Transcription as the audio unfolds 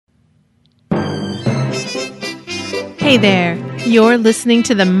Hey there, you're listening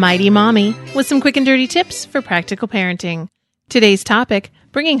to The Mighty Mommy with some quick and dirty tips for practical parenting. Today's topic,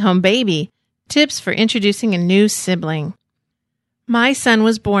 bringing home baby, tips for introducing a new sibling. My son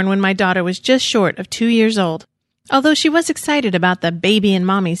was born when my daughter was just short of 2 years old. Although she was excited about the baby in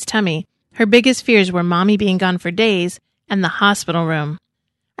mommy's tummy, her biggest fears were mommy being gone for days and the hospital room.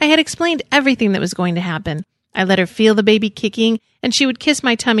 I had explained everything that was going to happen. I let her feel the baby kicking, and she would kiss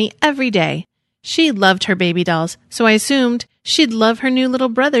my tummy every day. She loved her baby dolls, so I assumed she'd love her new little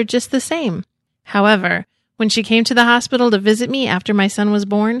brother just the same. However, when she came to the hospital to visit me after my son was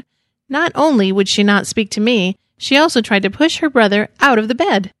born, not only would she not speak to me, she also tried to push her brother out of the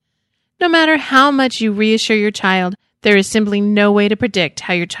bed. No matter how much you reassure your child, there is simply no way to predict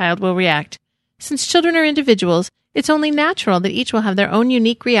how your child will react. Since children are individuals, it's only natural that each will have their own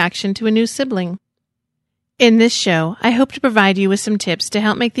unique reaction to a new sibling. In this show, I hope to provide you with some tips to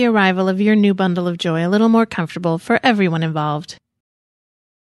help make the arrival of your new bundle of joy a little more comfortable for everyone involved.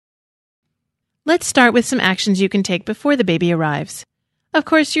 Let's start with some actions you can take before the baby arrives. Of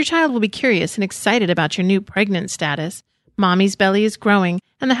course, your child will be curious and excited about your new pregnant status. Mommy's belly is growing,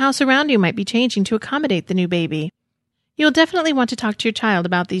 and the house around you might be changing to accommodate the new baby. You'll definitely want to talk to your child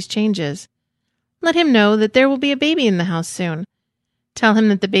about these changes. Let him know that there will be a baby in the house soon. Tell him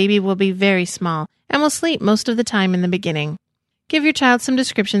that the baby will be very small and will sleep most of the time in the beginning. Give your child some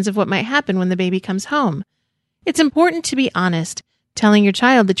descriptions of what might happen when the baby comes home. It's important to be honest. Telling your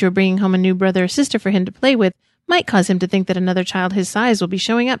child that you're bringing home a new brother or sister for him to play with might cause him to think that another child his size will be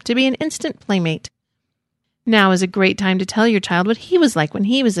showing up to be an instant playmate. Now is a great time to tell your child what he was like when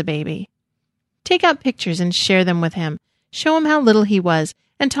he was a baby. Take out pictures and share them with him. Show him how little he was,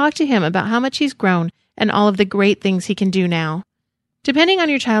 and talk to him about how much he's grown and all of the great things he can do now. Depending on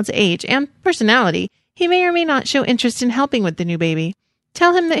your child's age and personality, he may or may not show interest in helping with the new baby.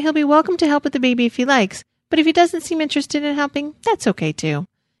 Tell him that he'll be welcome to help with the baby if he likes, but if he doesn't seem interested in helping, that's okay too.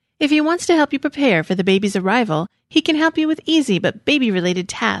 If he wants to help you prepare for the baby's arrival, he can help you with easy but baby-related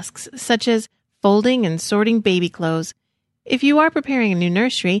tasks, such as folding and sorting baby clothes. If you are preparing a new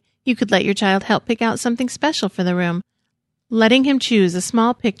nursery, you could let your child help pick out something special for the room. Letting him choose a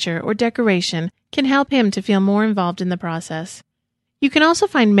small picture or decoration can help him to feel more involved in the process. You can also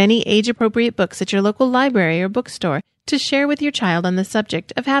find many age-appropriate books at your local library or bookstore to share with your child on the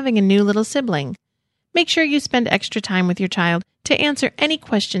subject of having a new little sibling. Make sure you spend extra time with your child to answer any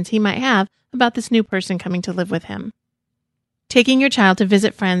questions he might have about this new person coming to live with him. Taking your child to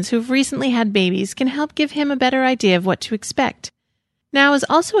visit friends who've recently had babies can help give him a better idea of what to expect. Now is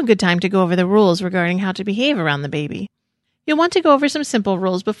also a good time to go over the rules regarding how to behave around the baby. You'll want to go over some simple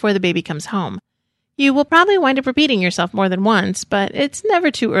rules before the baby comes home. You will probably wind up repeating yourself more than once, but it's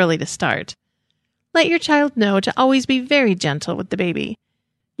never too early to start. Let your child know to always be very gentle with the baby.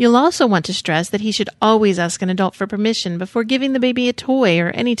 You'll also want to stress that he should always ask an adult for permission before giving the baby a toy or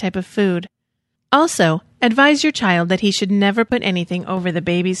any type of food. Also, advise your child that he should never put anything over the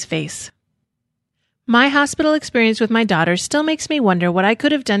baby's face. My hospital experience with my daughter still makes me wonder what I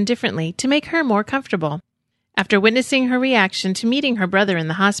could have done differently to make her more comfortable. After witnessing her reaction to meeting her brother in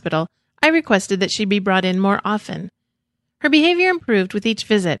the hospital, I requested that she be brought in more often. Her behavior improved with each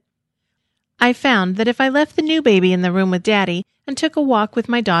visit. I found that if I left the new baby in the room with Daddy and took a walk with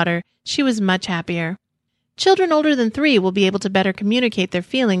my daughter, she was much happier. Children older than 3 will be able to better communicate their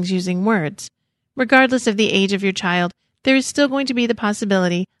feelings using words. Regardless of the age of your child, there is still going to be the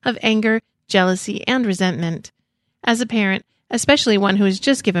possibility of anger, jealousy, and resentment. As a parent, especially one who has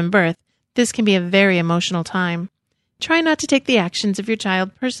just given birth, this can be a very emotional time. Try not to take the actions of your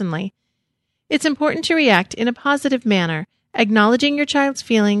child personally. It's important to react in a positive manner. Acknowledging your child's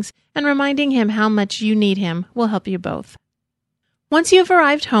feelings and reminding him how much you need him will help you both. Once you have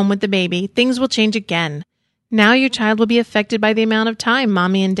arrived home with the baby, things will change again. Now your child will be affected by the amount of time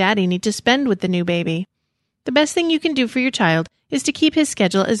Mommy and Daddy need to spend with the new baby. The best thing you can do for your child is to keep his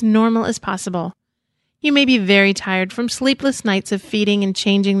schedule as normal as possible. You may be very tired from sleepless nights of feeding and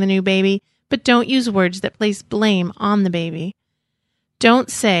changing the new baby, but don't use words that place blame on the baby. Don't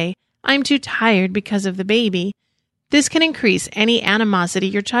say, "I'm too tired because of the baby." This can increase any animosity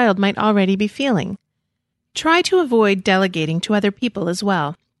your child might already be feeling. Try to avoid delegating to other people as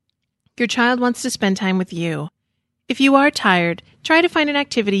well. Your child wants to spend time with you. If you are tired, try to find an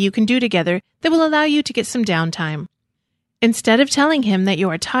activity you can do together that will allow you to get some downtime. Instead of telling him that you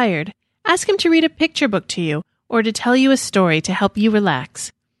are tired, ask him to read a picture book to you or to tell you a story to help you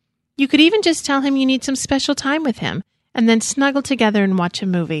relax. You could even just tell him you need some special time with him and then snuggle together and watch a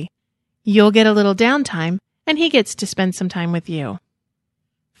movie. You'll get a little downtime, and he gets to spend some time with you.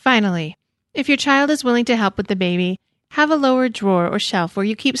 Finally, if your child is willing to help with the baby, have a lower drawer or shelf where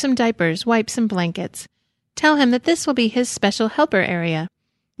you keep some diapers, wipes, and blankets. Tell him that this will be his special helper area.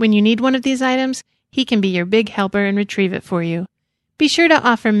 When you need one of these items, he can be your big helper and retrieve it for you. Be sure to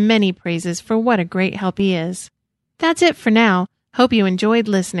offer many praises for what a great help he is. That's it for now. Hope you enjoyed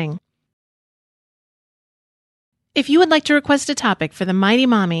listening. If you would like to request a topic for the Mighty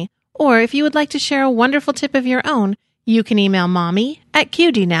Mommy, or if you would like to share a wonderful tip of your own, you can email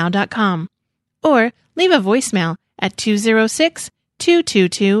mommy@qdnow.com or leave a voicemail at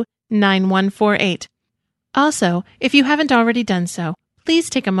 206-222-9148. Also, if you haven't already done so, please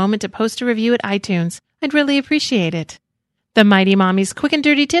take a moment to post a review at iTunes. I'd really appreciate it. The Mighty Mommy's Quick and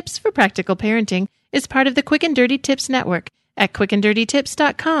Dirty Tips for Practical Parenting is part of the Quick and Dirty Tips Network at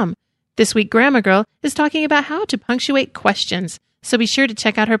quickanddirtytips.com. This week, Grandma Girl is talking about how to punctuate questions, so be sure to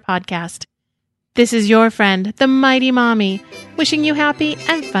check out her podcast. This is your friend, the Mighty Mommy, wishing you happy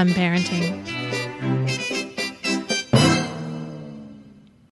and fun parenting.